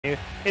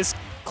It's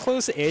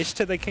close-ish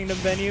to the Kingdom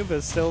venue,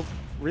 but still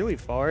really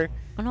far.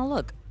 Oh no,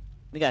 look.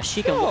 We got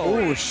Sheik and Wolf.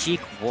 Ooh,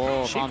 Sheik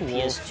Wolf on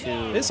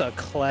PS2. This is a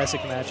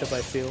classic matchup, I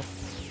feel.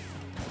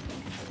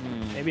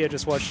 Maybe I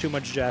just watched too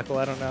much Jackal,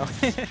 I don't know.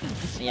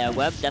 Yeah,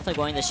 Webb definitely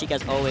going to Sheik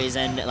as always,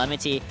 and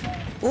LemonTea.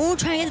 Ooh,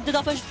 trying to get the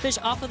Dolphin Fish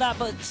off of that,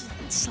 but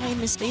Sai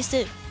misspaced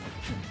it.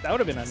 That would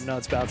have been a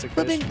nuts bouncing fish.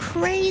 Would have been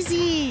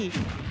crazy!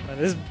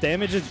 This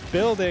damage is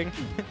building.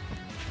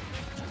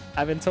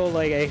 I've been told,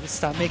 like, hey,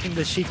 stop making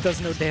the Sheik does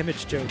no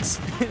damage jokes.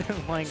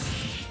 I'm like,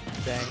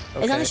 dang. Okay.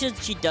 It's not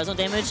that she does no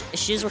damage,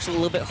 she just works a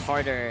little bit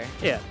harder.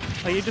 Yeah,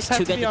 like you just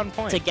have to be on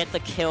point. To get the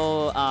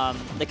kill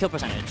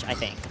percentage, I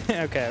think.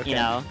 Okay. You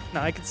know?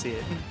 No, I can see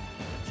it.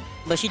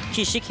 But she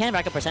can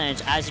rack up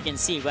percentage, as you can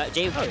see.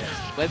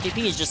 WebbJP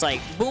is just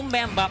like, boom,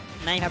 bam, bop,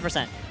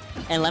 95%.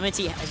 And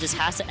LemonTea just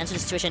has to enter the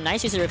situation.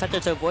 Nice use of the reflector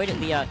to avoid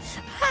the,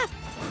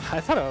 I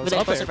thought I was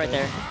up there. Right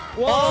there.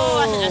 Whoa!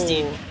 Oh, that's an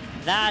SD.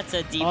 That's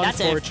a deep.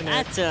 Unfortunate.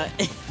 That's a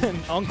an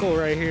uncle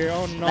right here.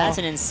 Oh no. That's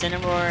an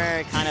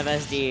Incineroar kind of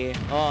SD.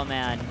 Oh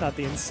man. Not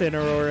the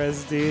Incineroar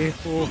SD.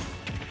 Ooh.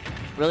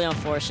 Really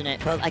unfortunate.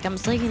 But like I'm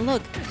thinking,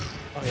 look.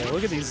 Oh yeah,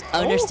 look at these.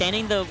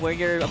 Understanding where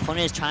your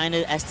opponent is trying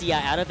to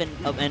SDI out of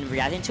and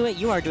reacting to it,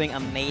 you are doing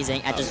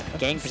amazing at just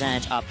getting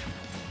percentage up.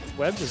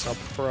 Webb's is a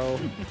pro.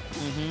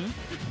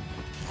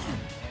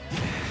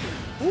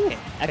 Ooh.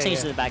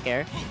 Exchange to the back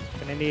air.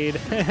 Gonna need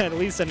at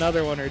least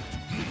another one or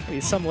maybe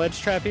some ledge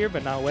trap here,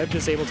 but now Webb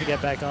just able to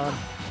get back on.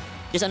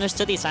 Just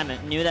understood the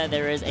assignment, knew that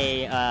there is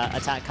a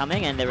attack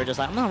coming, and they were just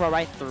like, I'm gonna roll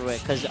right through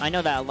it, because I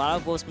know that a lot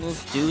of Wolf's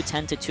moves do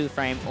tend to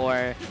 2-frame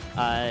or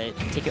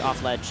take you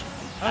off ledge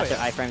after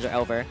iframes are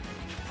over.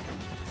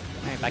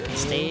 Alright, back in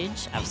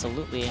stage,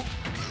 absolutely.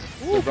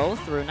 The roll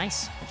through,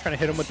 nice. I'm trying to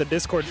hit him with the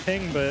Discord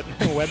ping, but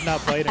Webb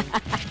not biting.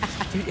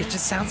 Dude, it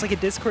just sounds like a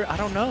Discord. I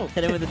don't know.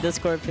 Hit him with the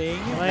Discord ping?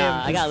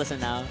 Nah, I gotta listen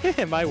now.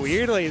 Am I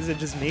weird? Like, is it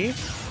just me?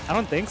 I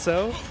don't think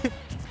so.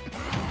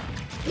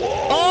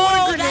 Whoa,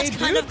 oh, that's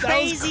kind of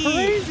crazy. That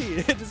was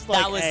crazy. Just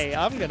like, hey,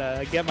 I'm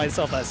gonna get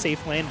myself a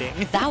safe landing.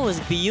 That was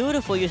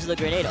beautiful use of the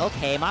grenade.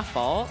 Okay, my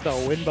fault. The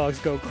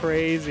windbox go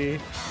crazy.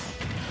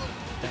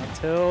 Down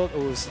tilt.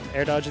 Ooh, some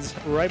air dodges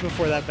right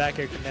before that back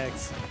air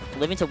connects.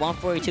 Living to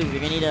 142. You're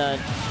gonna need a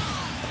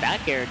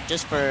back air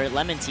just for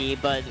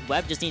LemonTea, but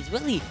Webb just needs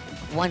really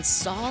one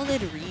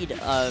solid read,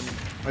 or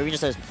even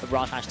just a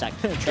raw smash attack.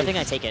 I think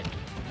I take it.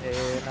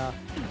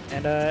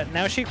 And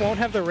now Sheik won't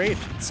have the rage,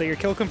 so your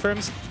kill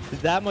confirms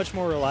that much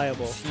more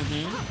reliable.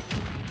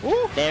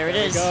 Ooh, there it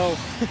is. Go.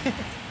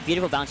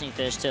 Beautiful bouncing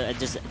fish to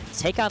just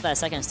take out that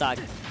second stock.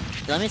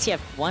 LemonTea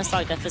have one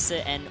stock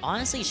deficit, and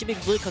honestly, you should be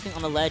really cooking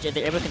on the ledge if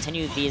they're able to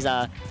continue these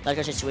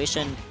ledge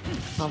situation.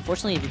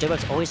 Unfortunately,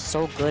 J-Web's always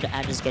so good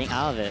at just getting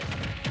out of it.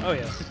 Oh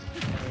yeah.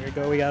 There we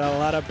go. We got a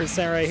lot of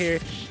percent right here.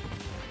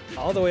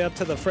 All the way up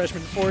to the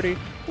freshman 40.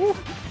 Woo.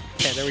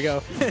 Okay, there we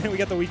go. We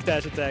got the weak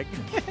dash attack.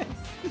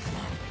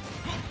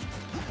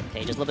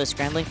 Okay, just a little bit of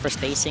scrambling for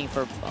spacing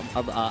for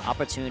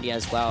opportunity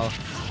as well.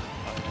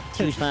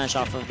 Huge punish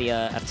off of the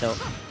F-tilt.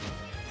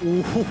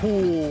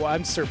 Ooh,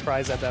 I'm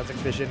surprised that bouncing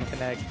fish didn't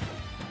connect.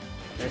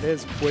 There it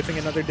is, whipping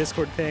another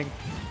Discord ping.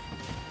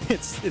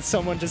 It's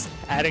someone just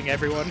adding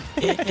everyone.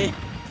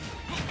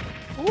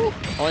 Ooh.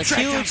 Oh, it's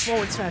huge!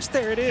 Forward smash,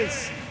 there it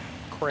is.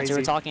 Crazy. As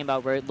we were talking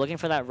about, we're looking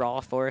for that raw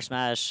forward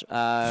smash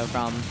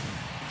from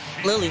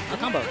Lily, a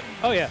combo.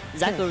 Oh yeah.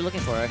 Exactly what we're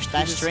looking for.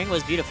 That string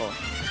was beautiful.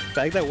 The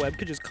fact that Webb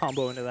could just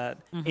combo into that,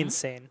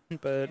 insane.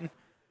 But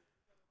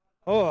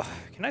oh,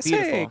 can I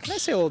say a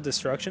little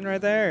destruction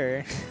right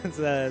there? Is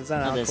that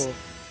not cool?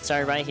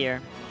 Sorry, right here.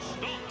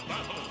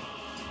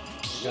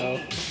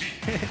 Go.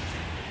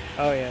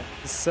 Oh yeah,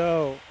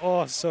 so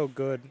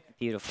good.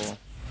 Beautiful.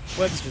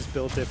 Webb's just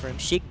built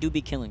different. Sheik do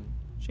be killing.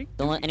 Sheik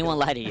don't let anyone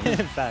lie to you.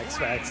 Facts.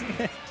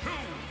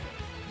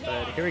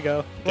 But here we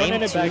go.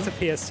 Running it back to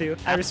PS2.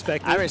 I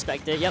respect it. I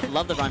respect it. Yep,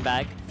 love the run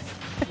back.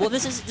 Well,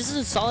 this is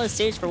a solid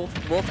stage for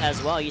Wolf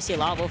as well. You see a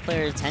lot of Wolf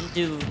players tend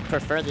to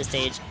prefer this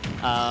stage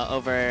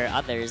over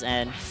others,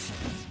 and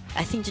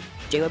I think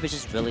J-Web is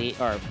just really,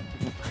 or I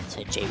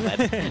say J-Web.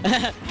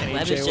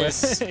 Webb is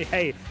just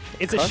hey,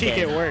 it's a Sheik,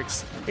 it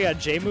works. We got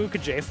J-Mook,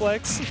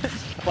 J-Flex,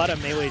 a lot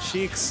of melee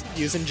Sheiks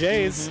using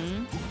J's.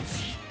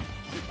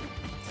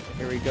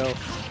 Here we go.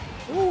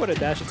 Ooh, what a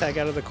dash attack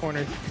out of the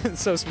corner.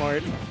 So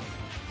smart.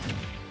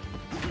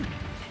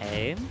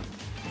 Okay.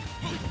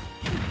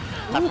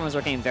 Platform was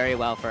working very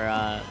well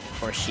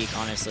for Sheik,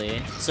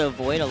 honestly. So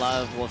avoid a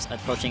lot of Wolves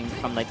approaching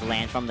from like the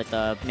land from like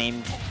the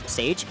main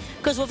stage,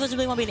 because Wolf doesn't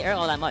really want to be in the air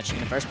all that much in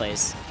the first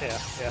place.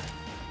 Yeah.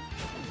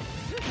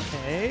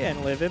 Okay,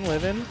 and living.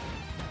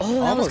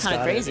 Oh, that was kind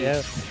of crazy.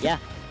 Yeah.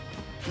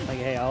 Like,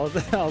 hey, I'll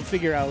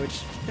figure out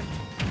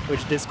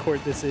which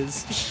Discord this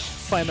is.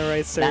 Find the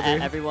right server.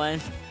 That everyone.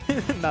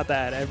 Not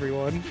that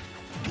everyone.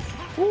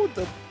 Ooh,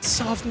 the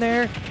soft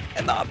nair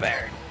and the up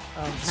air.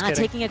 Not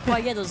taking it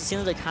quite yet. Those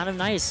ceilings are kind of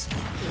nice.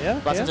 Yeah.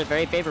 Buttons are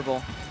very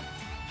favorable.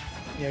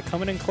 Yeah,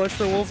 coming in clutch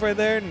for Wolf right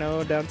there.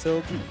 No, down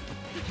tilt.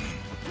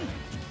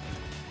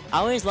 I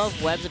always love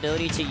Webb's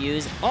ability to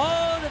use.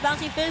 Oh, the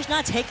bouncing fish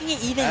not taking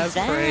it even That's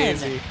then.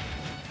 crazy.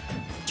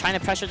 Trying to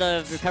pressure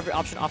the recovery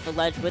option off the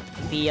ledge with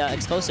the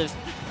explosive.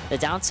 The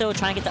down tilt,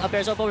 trying to get the up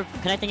airs over,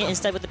 connecting it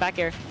instead with the back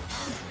air.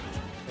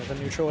 With the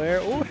neutral air.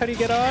 Ooh, how do you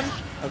get on?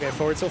 Okay,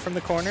 forward tilt from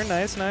the corner.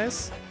 Nice,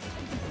 nice.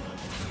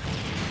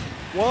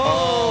 Whoa!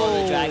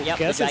 Oh, the drag. Yep,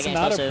 Guess the it's drag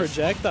not explosive. a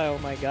projectile,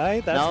 my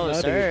guy. That's No,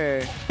 nutty.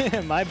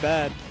 sir. My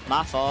bad.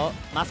 My fault.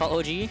 My fault,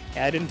 OG. Yeah,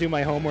 I didn't do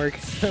my homework.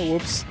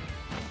 Whoops.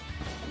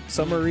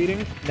 Summer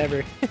reading?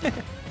 Never.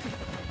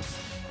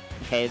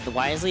 Okay, the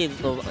wisely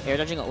the air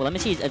dodging. Well, let me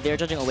see. They're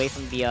judging away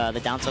from the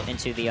down tilt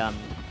into the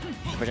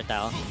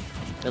projectile.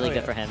 Really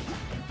good for him.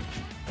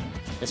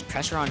 This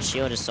pressure on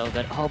shield is so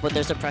good. Oh, but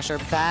there's a pressure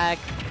back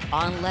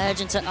on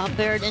ledge into up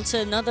air into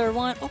another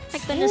one. Oh my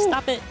goodness!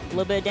 Stop it! A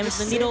little bit of damage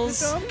to the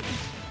needles.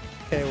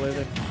 Okay,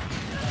 living.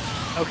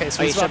 Okay, Are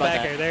sweet you sure spot about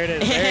back that? here. There it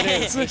is. There it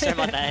is. You sure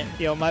about that?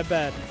 Yo, my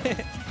bad.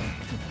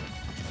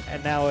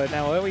 And now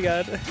what? We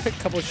got a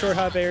couple of short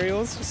hop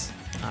aerials. Just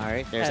All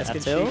right, there's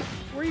asking F2. Sheik,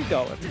 where you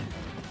going?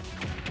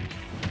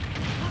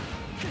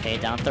 Okay,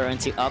 down throw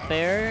into up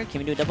air. Can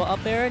we do a double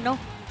up air? No.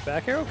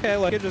 Back here? Okay, I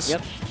like it. Just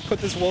put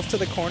this wolf to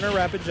the corner,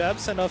 rapid jab,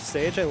 send off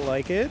stage. I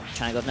like it.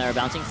 Trying to go with another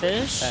bouncing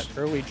fish. That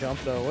early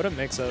jump, though. What a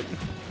mix-up.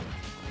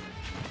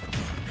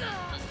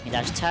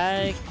 Dash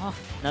tag. Oh,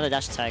 another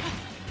dash tag.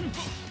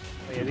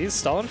 Oh, yeah, these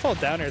stall and fall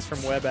downers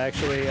from Webb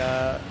actually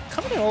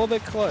coming in a little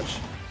bit clutch.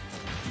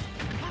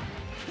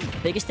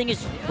 Biggest thing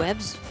is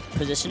Webb's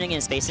positioning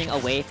and spacing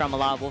away from a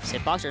lot of Wolf's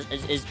hitboxers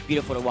is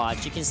beautiful to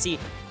watch. You can see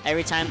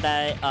every time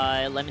that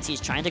LemonTea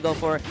is trying to go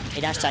for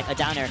a dash tag, a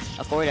downer,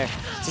 a forwarder,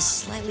 just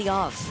slightly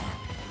off.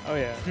 Oh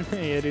yeah,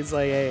 yeah, dude's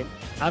like, hey,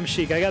 I'm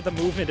Sheik. I got the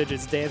movement to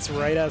just dance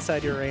right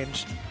outside your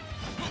range.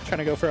 Trying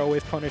to go for a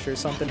wave punish or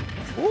something.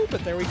 Ooh,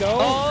 but there we go.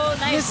 Oh,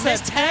 nice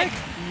Miss tech.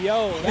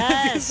 Yo,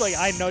 Yes. dude's like,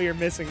 I know you're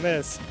missing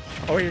this.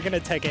 Or you're gonna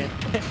tech in.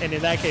 And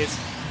in that case,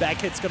 back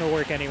hit's gonna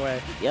work anyway.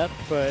 Yep.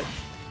 But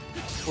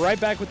right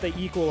back with the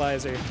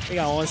equalizer. We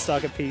got one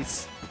stock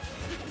apiece.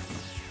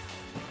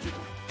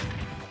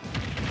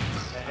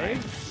 Okay,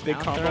 big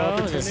Down combo throw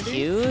opportunity. is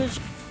huge.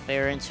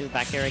 Fair into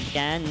back air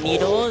again.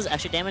 Needles,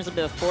 actually damage a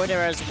little bit of forward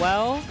air as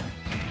well.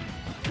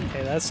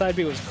 Okay, that side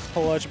B was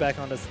clutch back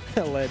on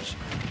the ledge.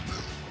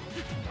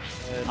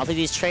 I'll do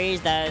these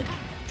trades that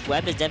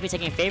Webb is definitely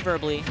taking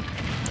favorably.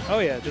 Oh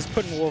yeah, just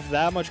putting Wolf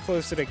that much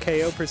closer to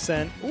KO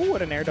percent. Ooh,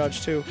 what an air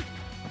dodge too.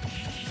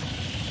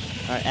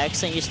 All right,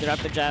 excellent use of the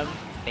rapid jab,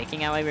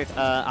 faking out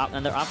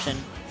another option.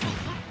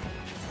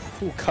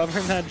 Ooh,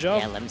 covering that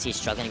jump. Yeah, LemonTea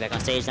struggling back on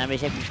stage. Now we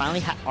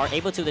finally are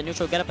able to the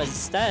neutral get up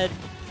instead.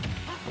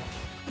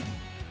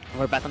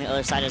 We're back on the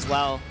other side as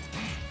well.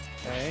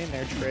 Okay, and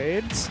their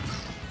trades.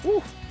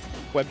 Ooh,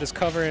 Webb just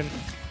covering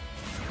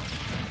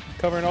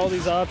all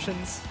these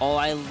options. Oh,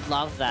 I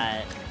love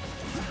that.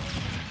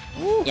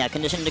 Ooh. Yeah,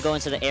 conditioned to go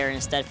into the air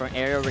instead for an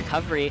aerial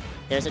recovery.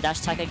 There's a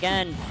dash attack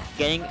again,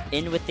 getting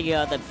in with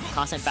the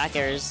constant back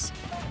airs.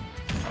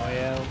 Oh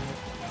yeah.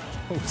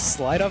 Ooh,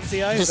 slide off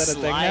the eye. Is that a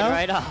thing Slide now?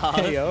 right off.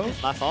 Hey, yo.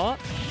 My fault.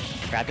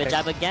 Rapid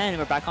jab again.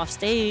 We're back off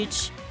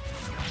stage.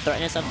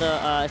 Threatness of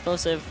the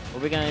explosive.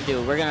 What are we gonna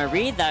do? We're gonna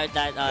read that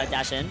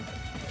dash in.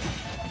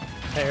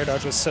 That air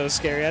dodge was so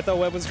scary. I thought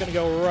Webb was gonna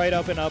go right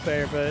up and up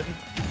air, but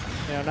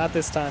you know, not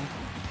this time.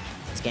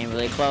 It's getting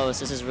really close.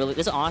 This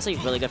is honestly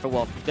really good for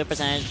Wolf. Good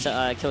percentage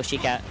to kill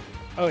Sheik at.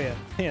 Oh yeah,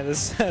 yeah.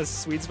 This has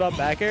sweet spot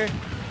back air.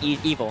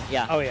 Evil,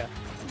 yeah. Oh yeah.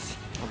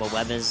 Oh, but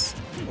Webb is.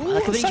 Ooh,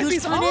 Look at the side huge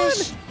B's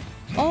punish.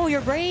 Oh,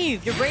 you're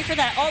brave. You're brave for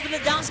that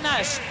ultimate down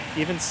smash.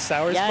 Even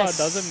sour Yes.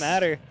 spot doesn't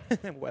matter.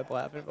 Webb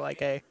laughing like,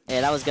 hey.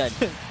 Yeah, that was good.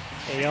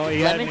 Hey, you know,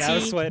 you got me. I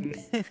was sweating.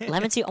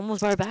 LemonTea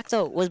almost brought it back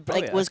though. Was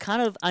was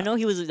kind of. I know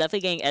he was definitely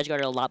getting edge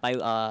guarded a lot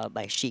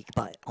by Sheik,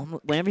 but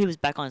whenever he was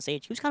back on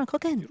stage, he was kind of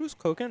cooking. He was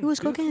cooking. He was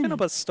cooking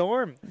up a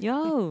storm.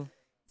 Yo,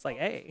 It's like,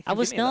 hey. I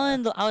was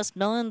smelling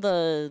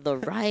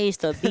the rice,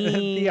 the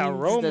beans,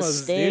 aromas,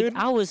 the steak. dude.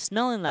 I was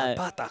smelling that.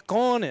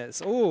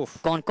 Patacones.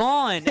 Oof. Gone.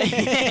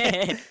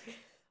 Yeah,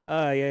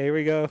 Yeah, here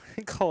we go.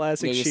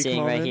 Classic you're Sheik seeing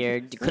moment. right here.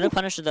 You could have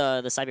punished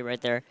the side B right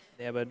there.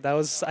 Yeah, but that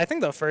was, I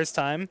think, the first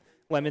time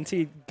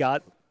LemonTea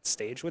got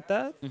staged with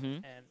that.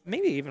 And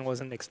maybe even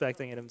wasn't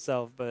expecting it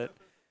himself, but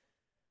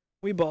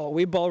we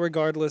ball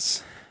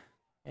regardless.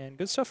 And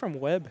good stuff from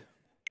Webb.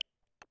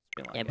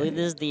 Yeah, I believe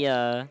this is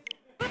the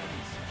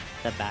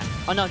back.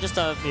 Oh no, just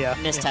a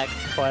miss tech.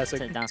 Classic.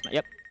 To down smash.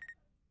 Yep.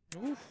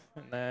 Oof.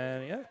 And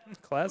then, yeah,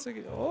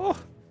 classic. Oh.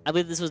 I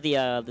believe this was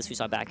the we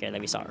saw back here that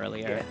we saw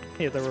earlier.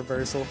 Yeah, the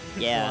reversal.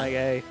 Yeah. Like,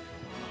 hey.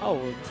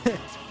 Oh.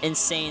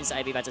 Insane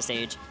side B back to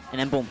stage, and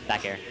then boom,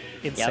 back air.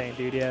 Insane,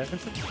 dude, yeah.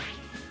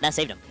 That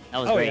saved him. That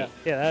was Oh, great.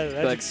 yeah,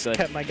 that just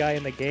kept my guy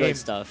in the game. Good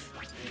stuff.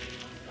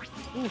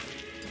 Oof.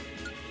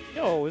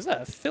 Yo, is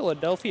that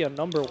Philadelphia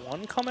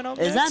 #1 coming up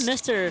Is next?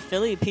 that Mr.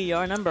 Philly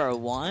PR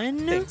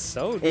 #1? I think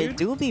so, dude. It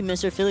do be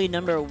Mr. Philly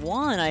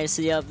 #1 I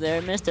see up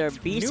there. Mr.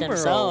 Beast Numero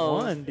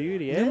himself. 1,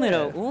 dude, yeah.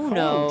 Numero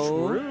uno.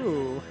 Oh,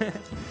 true.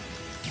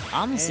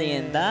 I'm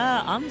seeing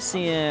that. I'm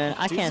seeing.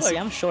 I Dude's can't like, see.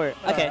 I'm short.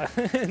 Okay.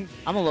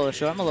 I'm a little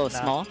short. I'm a little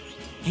small.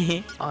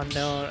 Oh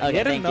no, Okay,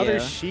 yet thank another you.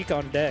 Sheik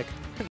on deck.